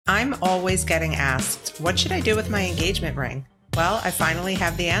I'm always getting asked, what should I do with my engagement ring? Well, I finally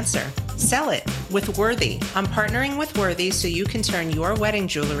have the answer. Sell it with Worthy. I'm partnering with Worthy so you can turn your wedding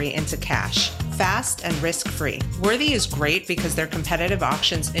jewelry into cash, fast and risk-free. Worthy is great because their competitive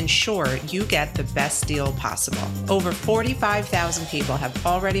auctions ensure you get the best deal possible. Over 45,000 people have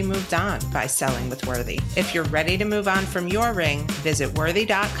already moved on by selling with Worthy. If you're ready to move on from your ring, visit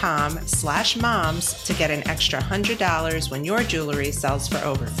worthy.com/moms to get an extra $100 when your jewelry sells for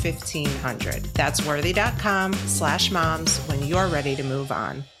over $1,500. That's worthy.com/moms when you're ready to move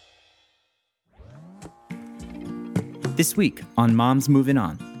on. This week on Moms Moving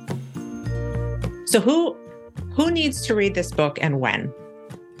On. So who needs to read this book and when?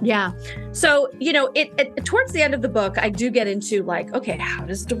 Yeah. So, it towards the end of the book, I do get into like, okay, how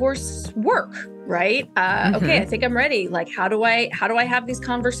does divorce work? Right. Okay. I think I'm ready. Like, how do I have these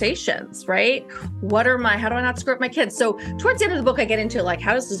conversations? Right. How do I not screw up my kids? So towards the end of the book, I get into like,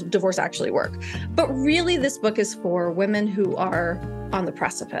 how does this divorce actually work? But really, this book is for women who are on the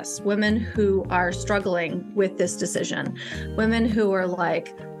precipice, women who are struggling with this decision, women who are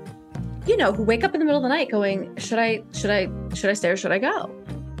like, who wake up in the middle of the night going, should I stay or should I go?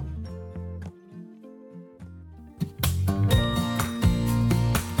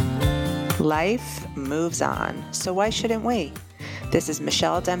 Life moves on, so why shouldn't we? This is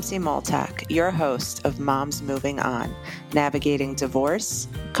Michelle Dempsey Multack, your host of Moms Moving On, navigating divorce,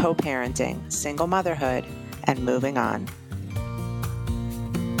 co-parenting, single motherhood, and moving on.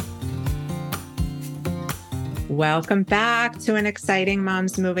 Welcome back to an exciting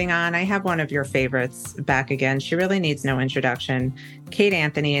Moms Moving On. I have one of your favorites back again. She really needs no introduction. Kate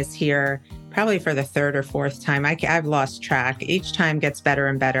Anthony is here, probably for the third or fourth time. I've lost track. Each time gets better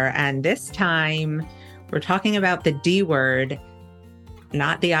and better. And this time we're talking about the D word,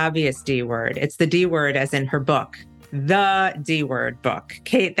 not the obvious D word. It's the D word as in her book, The D Word Book.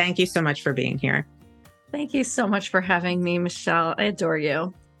 Kate, thank you so much for being here. Thank you so much for having me, Michelle. I adore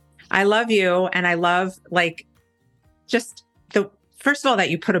you. I love you. And I love just first of all, that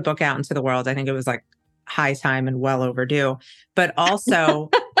you put a book out into the world. I think it was like high time and well overdue, but also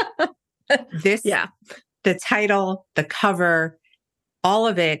the title, the cover, all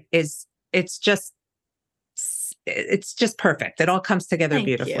of it it's just perfect. It all comes together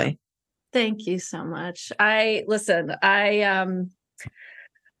beautifully. Thank you so much. I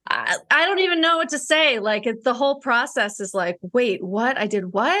don't even know what to say. Like the whole process is like, wait, what? I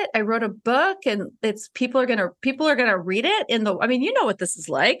did what? I wrote a book and people are going to read it you know what this is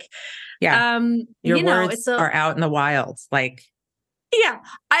like. Yeah. Your words are out in the wild. Yeah.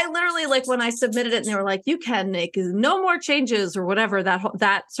 I literally when I submitted it and they were like, you can make no more changes or whatever,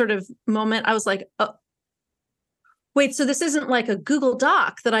 that sort of moment, I was like, oh, wait, so this isn't like a Google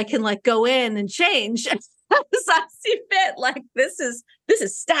Doc that I can go in and change as I see fit. This is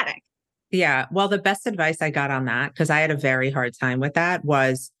static. Yeah. Well, the best advice I got on that, because I had a very hard time with that,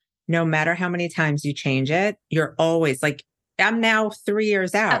 was no matter how many times you change it, you're always I'm now 3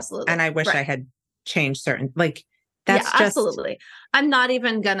 years out. Absolutely. And I wish I had changed certain, absolutely. I'm not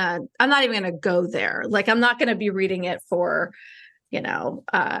even gonna go there. I'm not gonna be reading it for,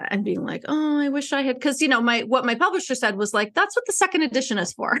 and being like, oh, I wish I had, because what my publisher said was that's what the second edition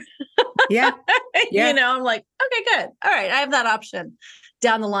is for. Yeah. I'm like, okay, good. All right. I have that option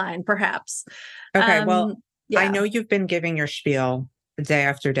down the line, perhaps. Okay. I know you've been giving your spiel day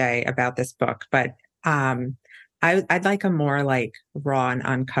after day about this book, but I'd like a more raw and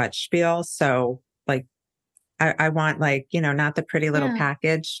uncut spiel. So I want not the pretty little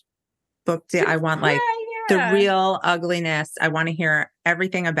package book. I want the real ugliness. I want to hear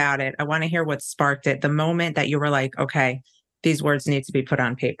everything about it. I want to hear what sparked it. The moment that you were like, okay, these words need to be put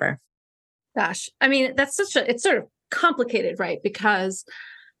on paper. Gosh, that's it's sort of complicated, right? Because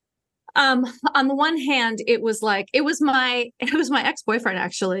on the one hand, it was my ex-boyfriend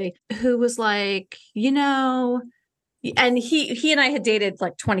actually, who was like, and he and I had dated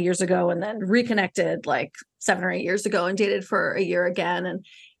 20 years ago and then reconnected 7 or 8 years ago and dated for a year again. And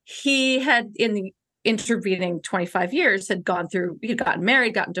he had in the intervening 25 years he'd gotten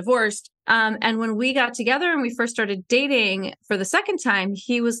married, gotten divorced. And when we got together and we first started dating for the second time,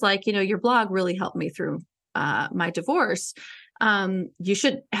 he was like, your blog really helped me through my divorce. Have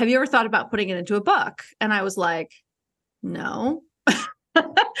you ever thought about putting it into a book? And I was like, no.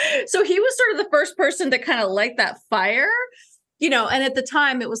 So he was sort of the first person to kind of light that fire, and at the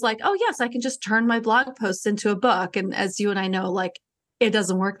time it was like, oh yes, I can just turn my blog posts into a book. And as you and I know, it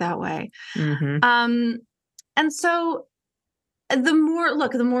doesn't work that way. Mm-hmm. And so the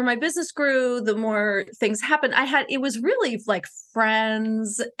more my business grew, the more things happened. It was really like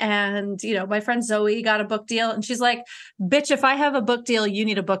friends, and, my friend Zoe got a book deal, and she's like, bitch, if I have a book deal, you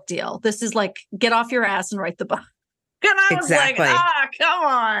need a book deal. This is like, get off your ass and write the book. And I was like, come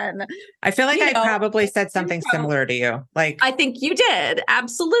on. I feel like I probably said something similar to you. Like, I think you did.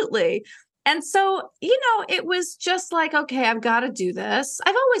 Absolutely. And so, it was just like, okay, I've got to do this.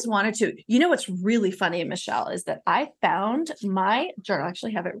 I've always wanted to. What's really funny, Michelle, is that I found my journal. I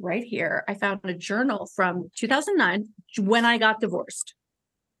actually have it right here. I found a journal from 2009 when I got divorced.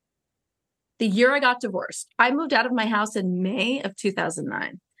 The year I got divorced. I moved out of my house in May of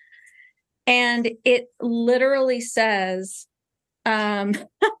 2009. And it literally says, it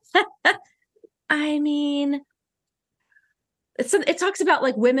talks about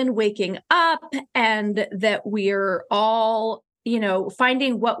like women waking up, and that we're all,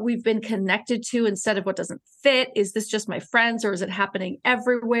 finding what we've been connected to instead of what doesn't fit. Is this just my friends, or is it happening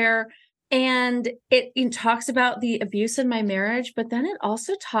everywhere? And it talks about the abuse in my marriage, but then it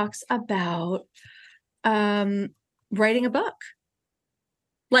also talks about writing a book.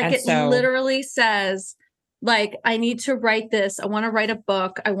 Like, literally says, like, I need to write this. I want to write a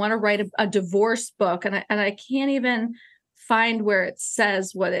book. I want to write a divorce book. And I can't even find where it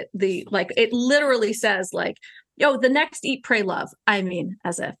says it literally says like, the next Eat, Pray, Love. I mean,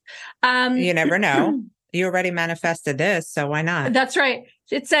 as if. You never know. You already manifested this, so why not? That's right.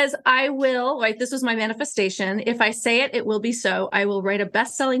 It says, I will, right? This was my manifestation. If I say it, it will be so. I will write a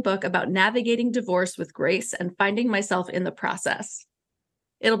best-selling book about navigating divorce with grace and finding myself in the process.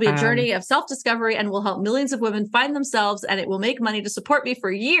 It'll be a journey of self-discovery and will help millions of women find themselves, and it will make money to support me for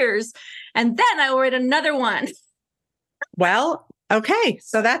years. And then I will write another one. Well, okay.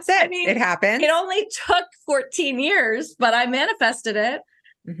 So that's it. It happened. It only took 14 years, but I manifested it.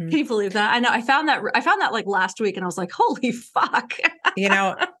 Mm-hmm. Can you believe that? I know. I found that like last week, and I was like, holy fuck.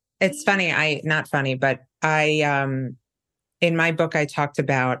 It's funny. Not funny, but in my book, I talked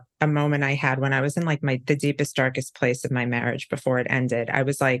about a moment I had when I was in like the deepest, darkest place of my marriage before it ended. I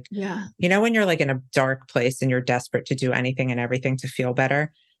was like, when you're like in a dark place and you're desperate to do anything and everything to feel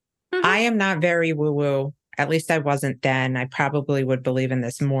better. Mm-hmm. I am not very woo-woo. At least I wasn't then. I probably would believe in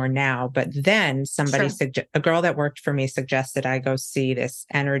this more now. But then somebody, a girl that worked for me suggested I go see this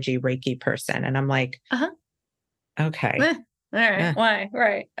energy Reiki person. And I'm like, okay. All right. Why?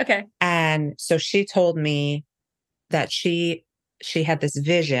 Right. Okay. And so she told me that she had this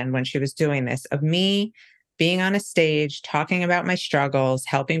vision when she was doing this of me being on a stage, talking about my struggles,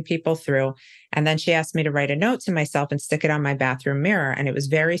 helping people through. And then she asked me to write a note to myself and stick it on my bathroom mirror. And it was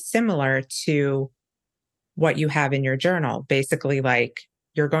very similar to what you have in your journal. Basically, like,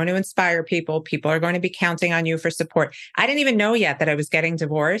 you're going to inspire people. People are going to be counting on you for support. I didn't even know yet that I was getting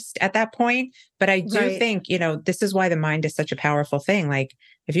divorced at that point. But I do think, this is why the mind is such a powerful thing. Like,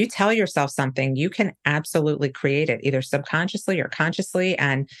 if you tell yourself something, you can absolutely create it, either subconsciously or consciously.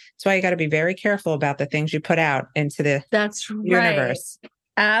 And that's why you got to be very careful about the things you put out into the universe. Right.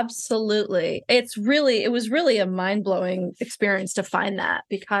 Absolutely. It was really a mind-blowing experience to find that,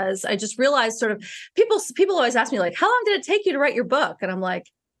 because I just realized sort of people always ask me like, how long did it take you to write your book? And I'm like,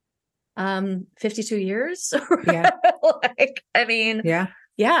 52 years. Yeah.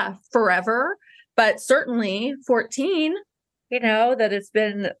 Yeah, forever, but certainly 14, that it's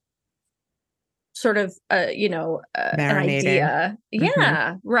been sort of, an idea. Mm-hmm.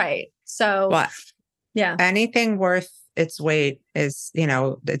 Yeah. Right. So, anything worth its weight is,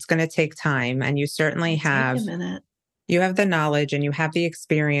 it's going to take time. And you certainly have, you have the knowledge and you have the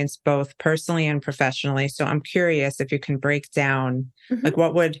experience, both personally and professionally. So I'm curious if you can break down, like,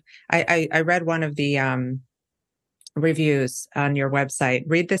 what would, I read one of the reviews on your website.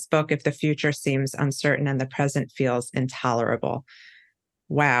 Read this book if the future seems uncertain and the present feels intolerable.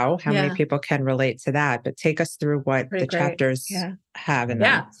 Wow. How many people can relate to that? But take us through what chapters have in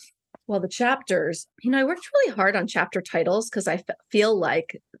them. Well, the chapters, I worked really hard on chapter titles because I feel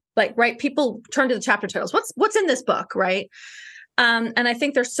like, right, people turn to the chapter titles. What's in this book, right? And I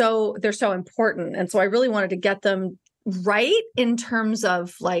think they're so important. And so I really wanted to get them right in terms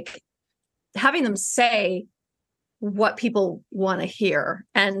of like having them say what people want to hear.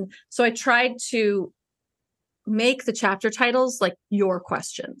 And so I tried to make the chapter titles like your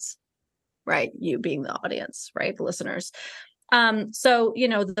questions, right? You being the audience, right? The listeners. So,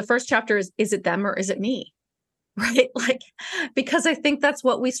 the first chapter is it them or is it me? Right. Like, because I think that's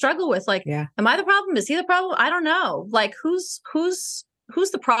what we struggle with. Like, am I the problem? Is he the problem? I don't know. Like, who's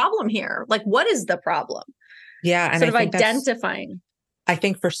the problem here? Like, what is the problem? Yeah. And sort of identifying. I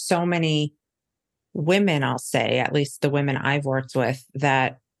think for so many women, I'll say, at least the women I've worked with,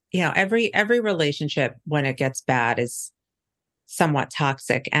 that, every relationship when it gets bad is somewhat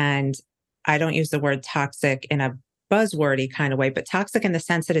toxic. And I don't use the word toxic in a buzzwordy kind of way, but toxic in the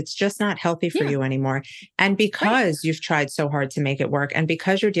sense that it's just not healthy for you anymore. And because you've tried so hard to make it work, and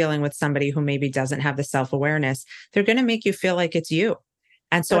because you're dealing with somebody who maybe doesn't have the self-awareness, they're going to make you feel like it's you.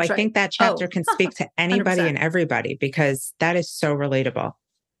 And so I think that chapter can speak to anybody 100%. And everybody, because that is so relatable.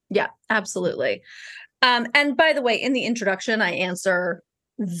 Yeah, absolutely. And by the way, in the introduction, I answer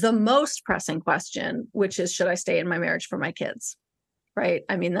the most pressing question, which is, should I stay in my marriage for my kids? Right.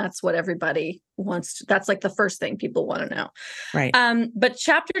 I mean, that's what everybody wants to, that's like the first thing people want to know. Right. But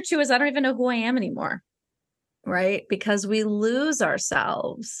chapter 2 is, I don't even know who I am anymore. Right. Because we lose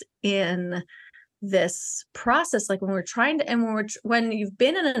ourselves in this process. Like when we're trying to, and when you've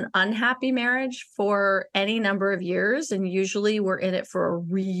been in an unhappy marriage for any number of years, and usually we're in it for a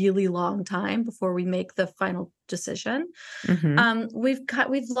really long time before we make the final decision, we've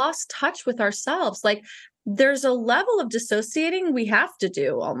lost touch with ourselves. Like, there's a level of dissociating we have to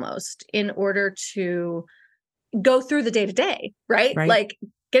do almost in order to go through the day-to-day, right? Like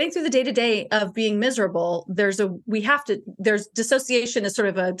getting through the day-to-day of being miserable, there's dissociation is sort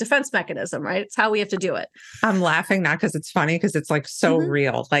of a defense mechanism, right? It's how we have to do it. I'm laughing, not because it's funny, because it's like so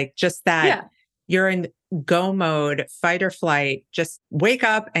real. Like just that you're in go mode, fight or flight, just wake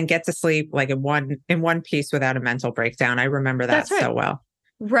up and get to sleep like in one piece without a mental breakdown. I remember that so well.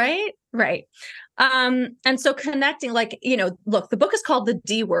 Right. And so connecting, like, look, the book is called The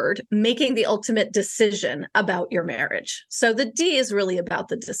D Word, Making the Ultimate Decision About Your Marriage. So the D is really about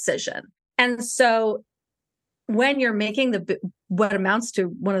the decision. And so when you're making what amounts to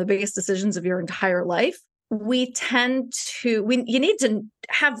one of the biggest decisions of your entire life, you need to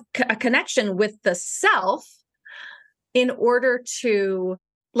have a connection with the self in order to,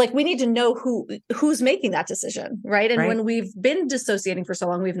 like, we need to know who's making that decision, right? And when we've been dissociating for so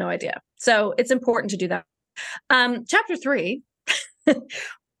long, we have no idea. So it's important to do that. Chapter 3,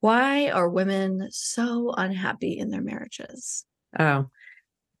 why are women so unhappy in their marriages? Oh.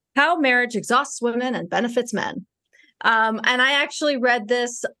 How marriage exhausts women and benefits men. And I actually read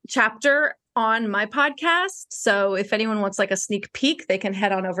this chapter on my podcast. So if anyone wants like a sneak peek, they can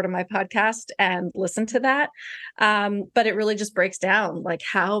head on over to my podcast and listen to that. But it really just breaks down like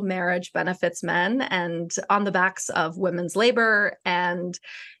how marriage benefits men and on the backs of women's labor, and,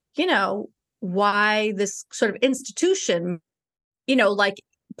 why this sort of institution, like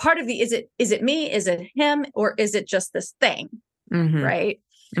part of is it me? Is it him? Or is it just this thing? Right.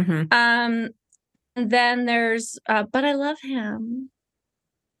 And then there's, but I love him.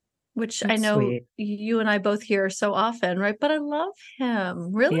 Which that's I know sweet. You and I both hear so often, right? But I love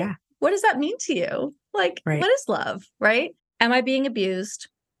him. Really? Yeah. What does that mean to you? Like, what is love, right? Am I being abused?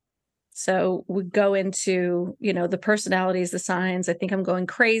 So we go into, the personalities, the signs. I think I'm going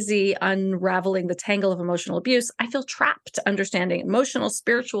crazy, unraveling the tangle of emotional abuse. I feel trapped, understanding emotional,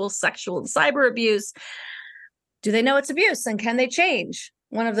 spiritual, sexual, and cyber abuse. Do they know it's abuse? And can they change?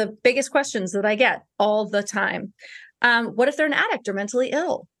 One of the biggest questions that I get all the time. What if they're an addict or mentally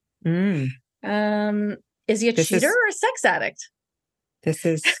ill? Is he a cheater or a sex addict? This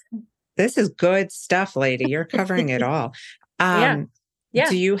is good stuff, lady. You're covering it all. Yeah.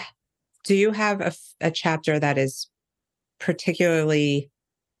 Do you have a chapter that is particularly,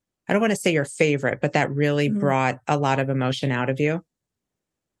 I don't want to say your favorite, but that really brought a lot of emotion out of you?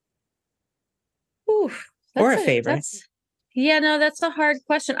 Or a favorite? That's a hard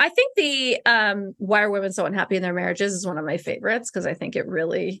question. I think the why are women so unhappy in their marriages is one of my favorites, because I think it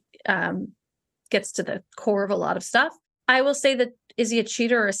really gets to the core of a lot of stuff. I will say that is he a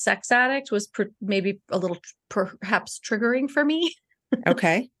cheater or a sex addict was maybe a little perhaps triggering for me.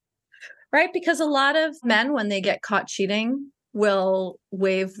 Okay. Right? Because a lot of men, when they get caught cheating, will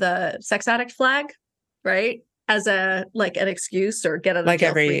wave the sex addict flag, right? As an excuse or get a like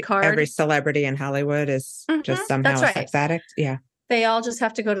free card. Every celebrity in Hollywood is just somehow a sex addict. Yeah. They all just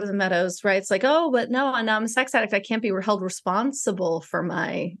have to go to the Meadows, right? It's like, oh, but no, I'm a sex addict. I can't be held responsible for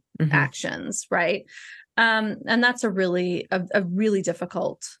my actions, right? And that's a really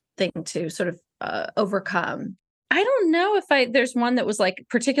difficult thing to sort of overcome. I don't know if there's one that was like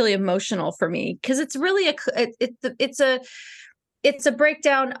particularly emotional for me, because it's really it's a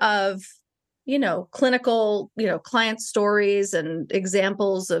breakdown of clinical, client stories and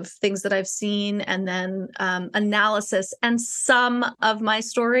examples of things that I've seen, and then analysis and some of my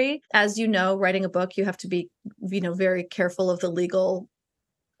story. As you know, writing a book, you have to be, very careful of the legal.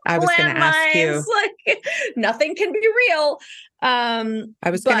 I was going to ask you. Like, nothing can be real. I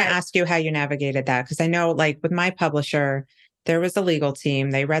was going to ask you how you navigated that, because I know, like with my publisher, there was a legal team.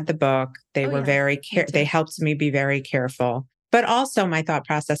 They read the book. They were very they helped me be very careful. But also my thought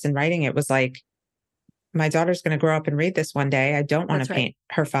process in writing it was like, my daughter's going to grow up and read this one day. I don't want That's to right. paint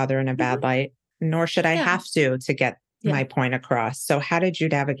her father in a bad light, nor should I Yeah. have to get Yeah. my point across. So how did you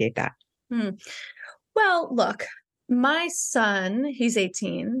navigate that? Well, look, my son, he's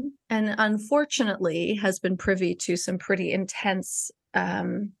 18, and unfortunately has been privy to some pretty intense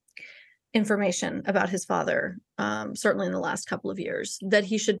information about his father, certainly in the last couple of years, that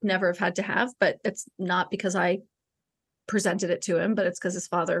he should never have had to have. But it's not because I presented it to him, but it's because his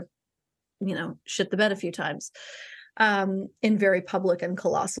father, shit the bed a few times in very public and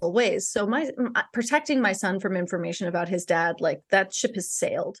colossal ways. So protecting my son from information about his dad, like that ship has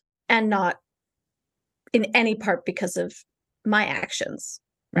sailed, and not in any part because of my actions.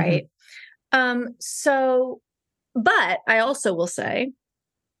 Right. But I also will say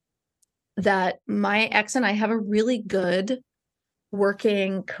that my ex and I have a really good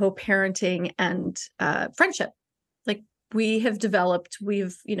working co-parenting and friendship. Like we have developed,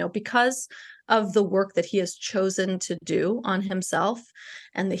 because of the work that he has chosen to do on himself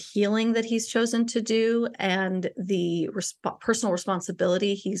and the healing that he's chosen to do and the personal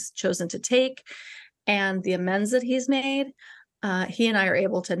responsibility he's chosen to take and the amends that he's made, he and I are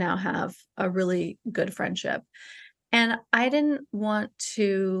able to now have a really good friendship. And I didn't want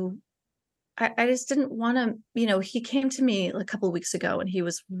to, I just didn't want to, he came to me a couple of weeks ago and he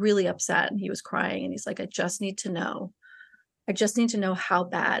was really upset and he was crying and he's like, I just need to know how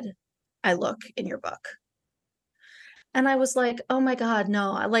bad I look in your book. And I was like, oh my God,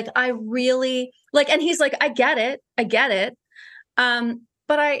 no, I really and he's like, I get it.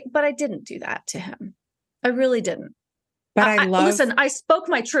 But I didn't do that to him. I really didn't. But listen, I spoke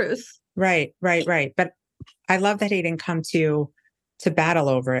my truth. Right. But I love that he didn't come to battle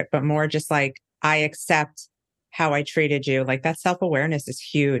over it, but more just like, I accept how I treated you. Like that self-awareness is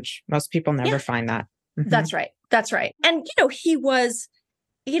huge. Most people never find that. That's right. And, he was,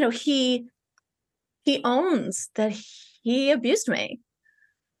 he owns that he abused me.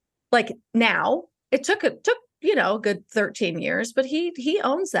 Like now it took a good 13 years, but he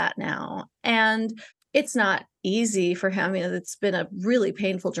owns that now. And it's not easy for him. It's been a really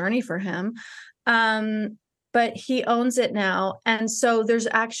painful journey for him. But he owns it now. And so there's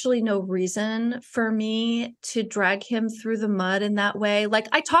actually no reason for me to drag him through the mud in that way.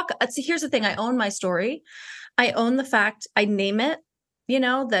 Here's the thing. I own my story. I own the fact, I name it,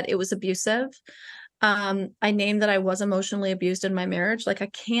 that it was abusive. I name that I was emotionally abused in my marriage. I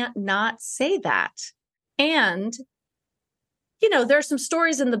can't not say that. And, there's some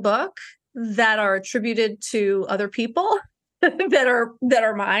stories in the book that are attributed to other people that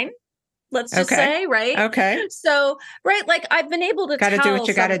are mine. Let's just say, right? Okay. So, right. I've been able to got to do what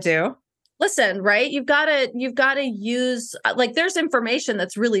you got to do. Listen, right. You've got to use, there's information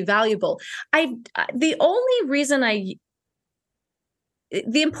that's really valuable. The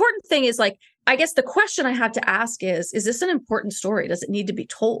important thing is I guess the question I have to ask is this an important story? Does it need to be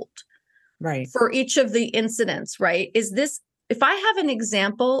told? Right. For each of the incidents, right? If I have an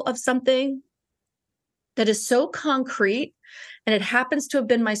example of something that is so concrete and it happens to have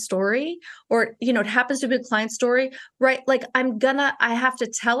been my story, or, it happens to be a client story, right? I have to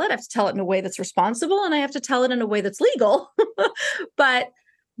tell it. I have to tell it in a way that's responsible and I have to tell it in a way that's legal. But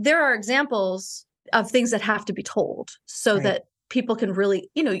there are examples of things that have to be told so that people can really,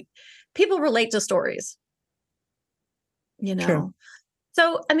 people relate to stories, True.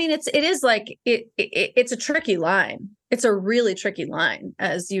 So, it's a tricky line. It's a really tricky line,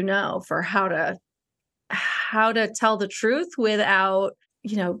 as you know, for how to tell the truth without,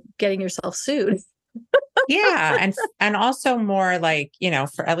 getting yourself sued. Yeah. And also more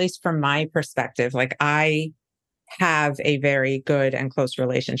for, at least from my perspective, I have a very good and close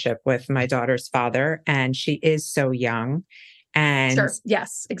relationship with my daughter's father, and she is so young. And sure.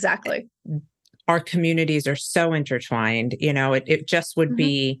 Yes, exactly. Our communities are so intertwined, it just would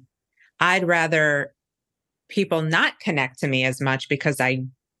be, I'd rather people not connect to me as much because I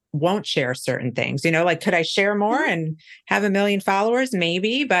won't share certain things, could I share more and have 1 million followers?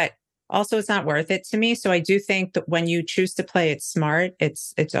 Maybe, but also it's not worth it to me. So I do think that when you choose to play it smart,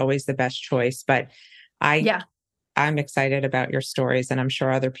 it's always the best choice. But I'm excited about your stories, and I'm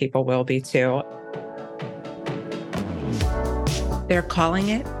sure other people will be too. They're calling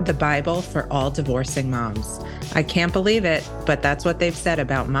it the Bible for all divorcing moms. I can't believe it, but that's what they've said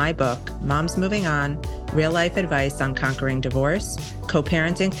about my book, Moms Moving On, Real Life Advice on Conquering Divorce,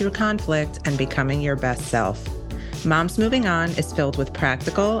 Co-Parenting Through Conflict, and Becoming Your Best Self. Moms Moving On is filled with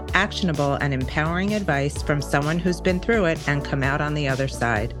practical, actionable, and empowering advice from someone who's been through it and come out on the other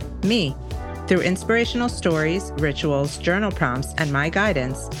side, me. Through inspirational stories, rituals, journal prompts, and my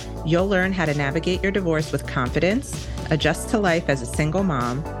guidance, you'll learn how to navigate your divorce with confidence, adjust to life as a single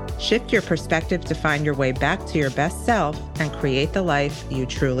mom, Shift your perspective to find your way back to your best self and create the life you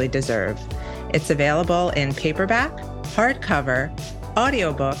truly deserve. It's available in paperback, hardcover,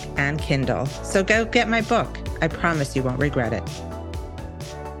 audiobook, and Kindle. So go get my book. I promise you won't regret it.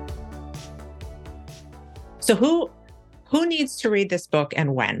 So who needs to read this book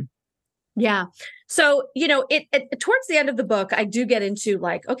and when? Yeah. So, it towards the end of the book, I do get into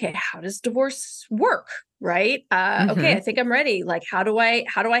like, okay, how does divorce work? Right. Okay. I think I'm ready. Like, how do I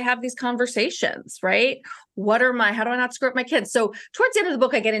have these conversations? Right. How do I not screw up my kids? So towards the end of the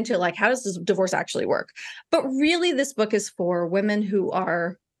book, I get into like, how does this divorce actually work? But really, this book is for women who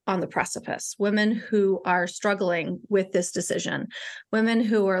are on the precipice, women who are struggling with this decision, women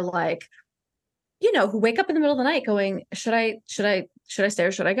who are like, who wake up in the middle of the night going, should I stay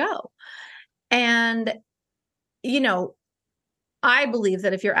or should I go? And, I believe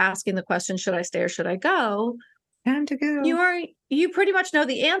that if you're asking the question, should I stay or should I go? Time to go. You pretty much know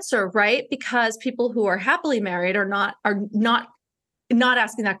the answer, right? Because people who are happily married are not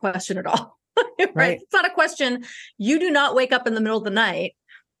asking that question at all. Right? It's not a question. You do not wake up in the middle of the night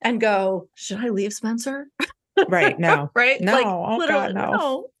and go, should I leave Spencer? Right. No. Right. No. Like, oh literally, God, no.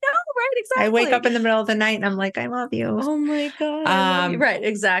 No. Right. Exactly. I wake up in the middle of the night and I'm like, I love you. Oh my God. I love you. Right.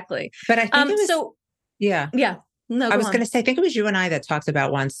 Exactly. But I think it was, so yeah. Yeah. No, I was going to say, I think it was you and I that talked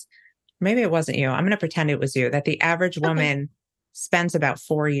about once, maybe it wasn't you. I'm going to pretend it was you, that the average woman spends about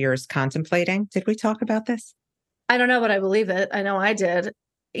 4 years contemplating. Did we talk about this? I don't know, but I believe it. I know I did,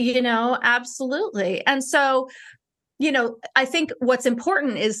 absolutely. And so, I think what's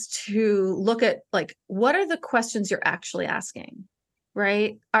important is to look at like, what are the questions you're actually asking,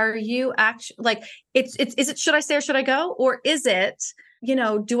 right? Are you actually like, is it, should I stay or should I go? Or is it,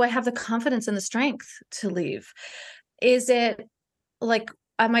 do I have the confidence and the strength to leave? Is it like,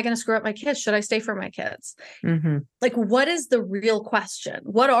 am I going to screw up my kids? Should I stay for my kids? Mm-hmm. Like, what is the real question?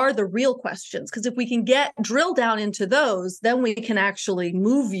 What are the real questions? Because if we can drill down into those, then we can actually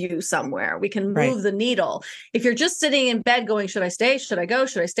move you somewhere. We can move the needle. If you're just sitting in bed going, should I stay? Should I go?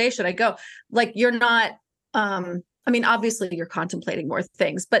 Should I stay? Should I go? Like, you're not, obviously you're contemplating more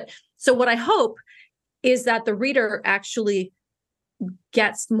things, but so what I hope is that the reader actually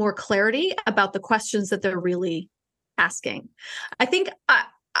gets more clarity about the questions that they're really asking. I think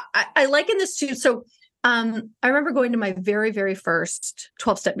I liken this to, so I remember going to my very, very first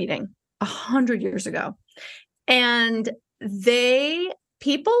 12-step meeting 100 years ago. And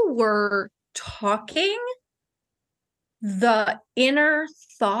people were talking the inner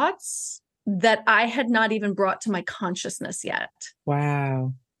thoughts that I had not even brought to my consciousness yet.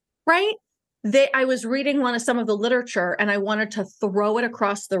 Wow. Right? I was reading some of the literature and I wanted to throw it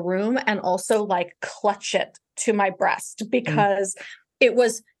across the room and also like clutch it to my breast because it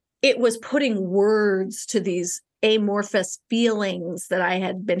was putting words to these amorphous feelings that I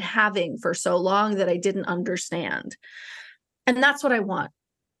had been having for so long that I didn't understand. And that's what I want.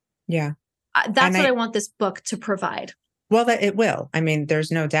 Yeah. That's what I want this book to provide. Well, that it will. I mean, there's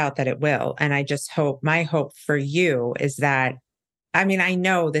no doubt that it will. And I just my hope for you is that, I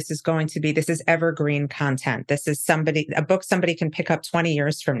know this is evergreen content. This is a book somebody can pick up 20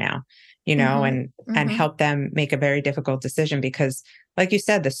 years from now, and help them make a very difficult decision because, like you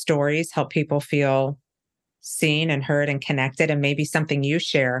said, the stories help people feel seen and heard and connected. And maybe something you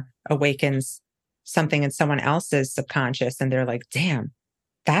share awakens something in someone else's subconscious. And they're like, damn,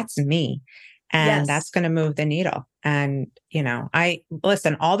 that's me. And that's going to move the needle. And,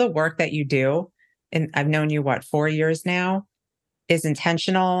 listen, all the work that you do, and I've known you, 4 years now, is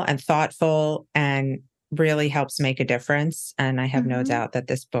intentional and thoughtful and really helps make a difference. And I have no doubt that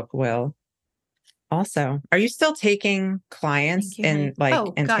this book will also. Are you still taking clients in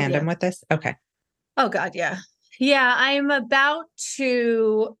tandem with this? Okay. Oh God. Yeah. Yeah. I'm about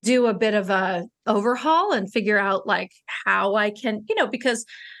to do a bit of a overhaul and figure out like how I can, because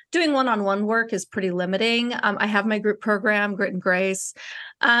doing one-on-one work is pretty limiting. I have my group program, Grit and Grace.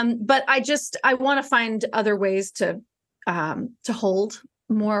 But I want to find other ways to hold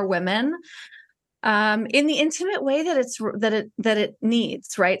more women in the intimate way that it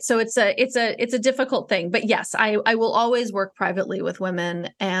needs, right? So it's a difficult thing, but yes, I will always work privately with women,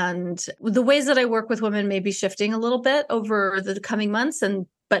 and the ways that I work with women may be shifting a little bit over the coming months,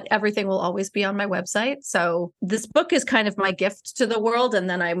 but everything will always be on my website. So this book is kind of my gift to the world, and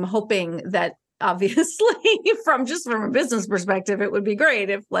then I'm hoping that obviously from a business perspective, it would be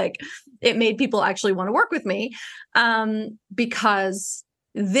great if it made people actually want to work with me, because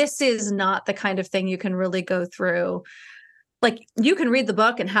this is not the kind of thing you can really go through. Like, you can read the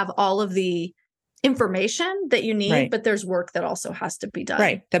book and have all of the information that you need, but there's work that also has to be done.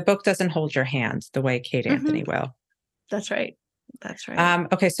 Right. The book doesn't hold your hand the way Kate Anthony will. That's right. That's right.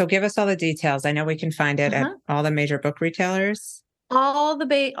 Okay, so give us all the details. I know we can find it at all the major book retailers. All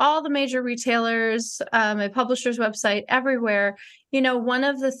the major retailers, my publisher's website, everywhere. One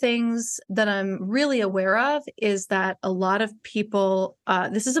of the things that I'm really aware of is that a lot of people,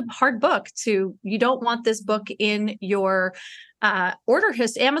 this is a hard book you don't want this book in your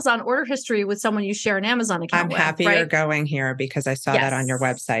Amazon order history with someone you share an Amazon account with. I'm happy you're going here because I saw that on your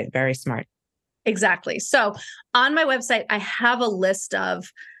website. Very smart. Exactly. So on my website, I have a list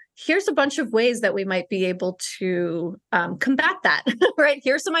of, here's a bunch of ways that we might be able to combat that, right?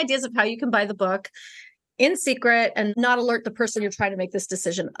 Here's some ideas of how you can buy the book in secret and not alert the person you're trying to make this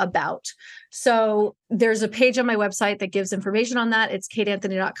decision about. So there's a page on my website that gives information on that. It's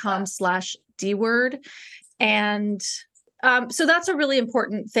kateanthony.com/dword. And so that's a really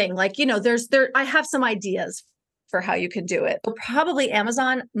important thing. Like, I have some ideas for how you can do it. Probably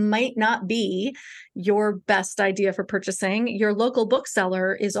Amazon might not be your best idea for purchasing. Your local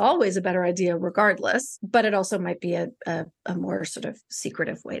bookseller is always a better idea regardless, but it also might be a more sort of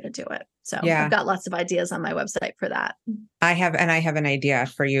secretive way to do it. So I've got lots of ideas on my website for that. I have an idea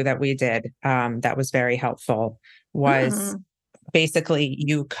for you that we did that was very helpful. Basically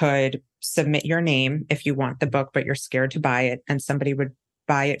you could submit your name if you want the book, but you're scared to buy it, and somebody would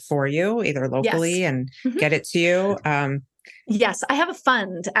buy it for you either locally and get it to you. Yes, I have a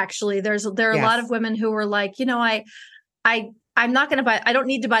fund actually. There are a lot of women who were like, I'm not going to buy, I don't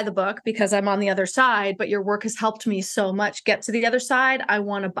need to buy the book because I'm on the other side, but your work has helped me so much get to the other side. I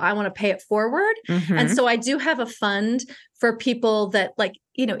want to pay it forward. And so I do have a fund for people that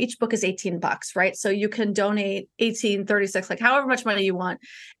each book is $18, right? So you can donate 18, 36, like however much money you want.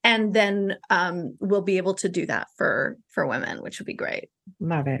 And then we'll be able to do that for women, which would be great.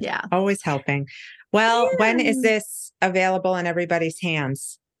 Love it. Yeah. Always helping. Well, when is this available in everybody's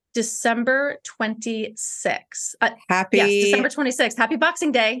hands? December 26th. December 26th. Happy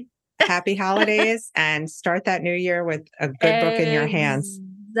Boxing Day. Happy holidays, and start that new year with a good book in your hands.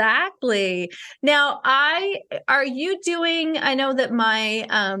 Exactly. Now, are you doing, I know that my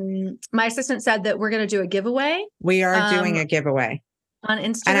assistant said that we're going to do a giveaway. We are doing a giveaway on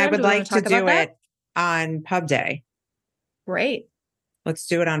Instagram. And I would like to do it on Pub Day. Great. Let's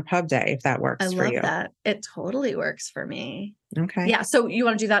do it on Pub Day if that works for you. I love that. It totally works for me. Okay. Yeah. So you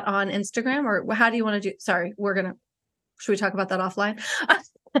want to do that on Instagram, or how do you want to do? Sorry, should we talk about that offline?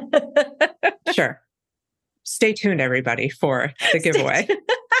 Sure. Stay tuned, everybody, for the giveaway.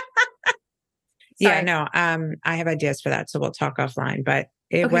 I have ideas for that. So we'll talk offline, but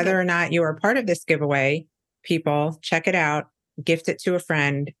whether or not you are part of this giveaway, people check it out. Gift it to a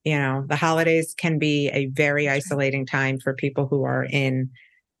friend. The holidays can be a very isolating time for people who are in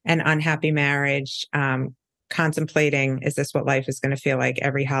an unhappy marriage, contemplating, is this what life is going to feel like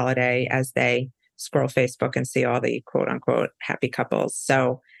every holiday, as they scroll Facebook and see all the quote unquote happy couples.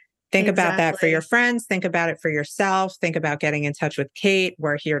 So think about that for your friends. Think about it for yourself. Think about getting in touch with Kate.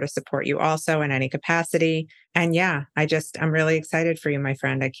 We're here to support you also in any capacity. And I'm really excited for you, my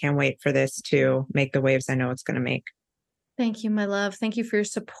friend. I can't wait for this to make the waves I know it's going to make. Thank you, my love. Thank you for your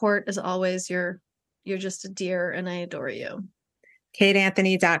support. As always, you're just a dear, and I adore you.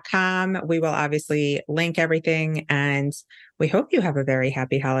 kateanthony.com. We will obviously link everything, and we hope you have a very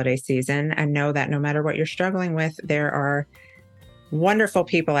happy holiday season, and know that no matter what you're struggling with, there are wonderful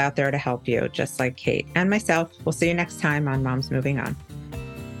people out there to help you, just like Kate and myself. We'll see you next time on Moms Moving On.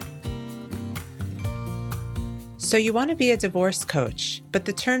 So you want to be a divorce coach, but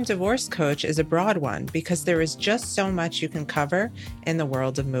the term divorce coach is a broad one because there is just so much you can cover in the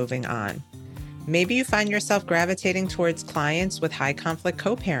world of moving on. Maybe you find yourself gravitating towards clients with high conflict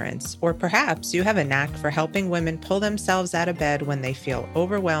co-parents, or perhaps you have a knack for helping women pull themselves out of bed when they feel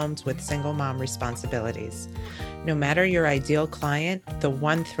overwhelmed with single mom responsibilities. No matter your ideal client, the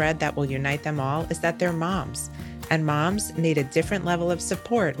one thread that will unite them all is that they're moms, and moms need a different level of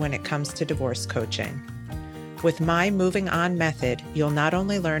support when it comes to divorce coaching. With my Moving On method, you'll not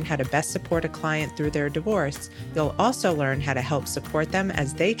only learn how to best support a client through their divorce, you'll also learn how to help support them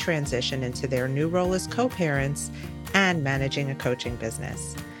as they transition into their new role as co-parents and managing a coaching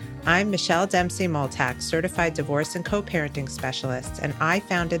business. I'm Michelle Dempsey Multack, certified divorce and co-parenting specialist, and I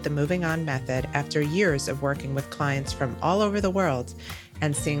founded the Moving On method after years of working with clients from all over the world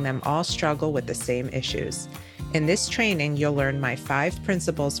and seeing them all struggle with the same issues. In this training, you'll learn my 5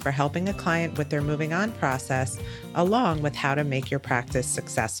 principles for helping a client with their moving on process, along with how to make your practice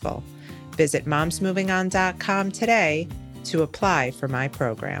successful. Visit momsmovingon.com today to apply for my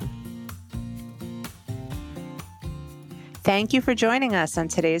program. Thank you for joining us on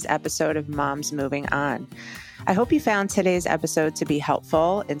today's episode of Moms Moving On. I hope you found today's episode to be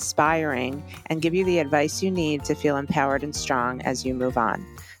helpful, inspiring, and give you the advice you need to feel empowered and strong as you move on.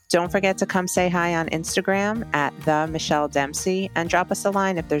 Don't forget to come say hi on Instagram at @TheMichelleDempsey and drop us a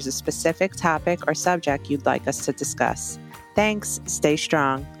line if there's a specific topic or subject you'd like us to discuss. Thanks. Stay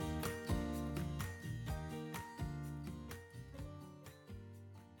strong.